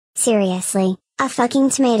Seriously, a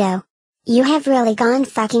fucking tomato. You have really gone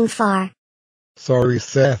fucking far. Sorry,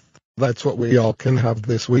 Seth. That's what we all can have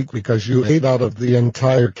this week because you ate out of the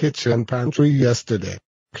entire kitchen pantry yesterday.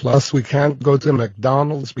 Plus we can't go to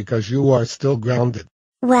McDonald's because you are still grounded.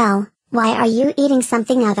 Well, why are you eating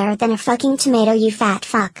something other than a fucking tomato, you fat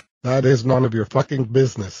fuck? That is none of your fucking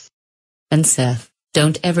business. And Seth,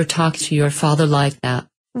 don't ever talk to your father like that.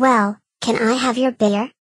 Well, can I have your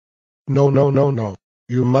beer? No.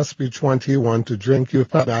 You must be 21 to drink, you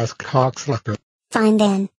fat ass cocksucker. Fine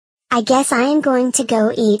then. I guess I am going to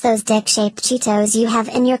go eat those dick-shaped Cheetos you have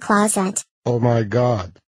in your closet. Oh my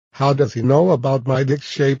god. How does he know about my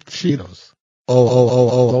dick-shaped Cheetos?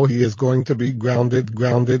 Oh, he is going to be grounded,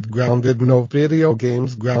 no video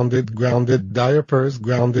games, grounded, diapers,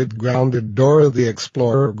 grounded, Dora the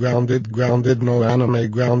Explorer, grounded, no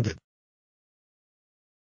anime, grounded.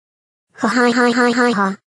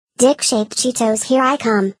 Ha. Dick-shaped Cheetos, here I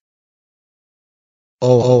come.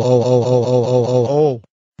 Oh,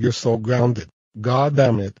 you're so grounded. God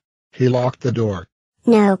damn it. He locked the door.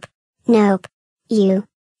 Nope. You.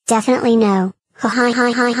 Definitely no.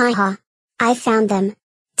 Ha. I found them.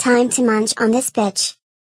 Time to munch on this bitch.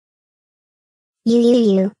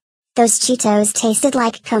 You. Those Cheetos tasted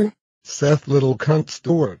like cum. Seth, little cunt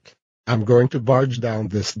Stewart. I'm going to barge down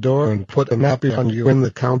this door and put a nappy on you in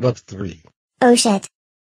the count of 3. Oh shit.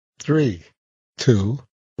 3, 2,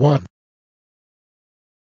 1.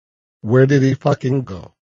 Where did he fucking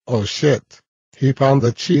go? Oh shit. He found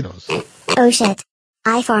the Cheetos. Oh shit.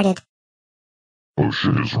 I farted. Oh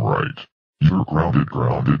shit is right. You're grounded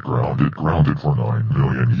for 9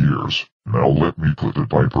 million years. Now let me put a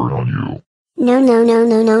diaper on you. No.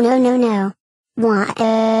 What?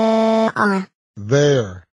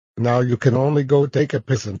 There. Now you can only go take a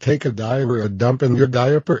piss and take a diarrhea dump in your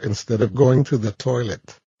diaper instead of going to the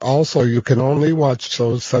toilet. Also, you can only watch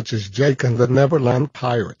shows such as Jake and the Neverland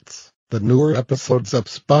Pirates, the newer episodes of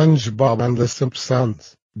SpongeBob and the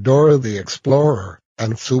Simpsons, Dora the Explorer,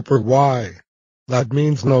 and Super Y. That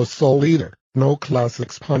means no Soul Eater, no classic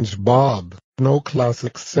SpongeBob, no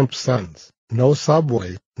classic Simpsons, no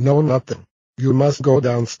Subway, no nothing. You must go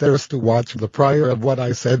downstairs to watch the prior of what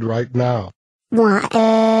I said right now. What?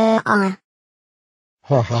 Ha.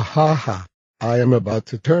 I am about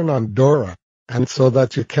to turn on Dora, and so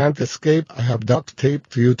that you can't escape I have duct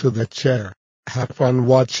taped you to the chair. Have fun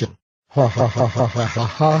watching.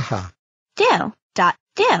 Ha. Do.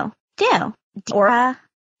 Dora.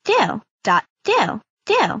 Do.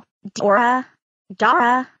 Dora.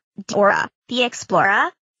 The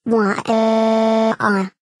Explorer. What?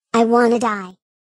 I wanna die.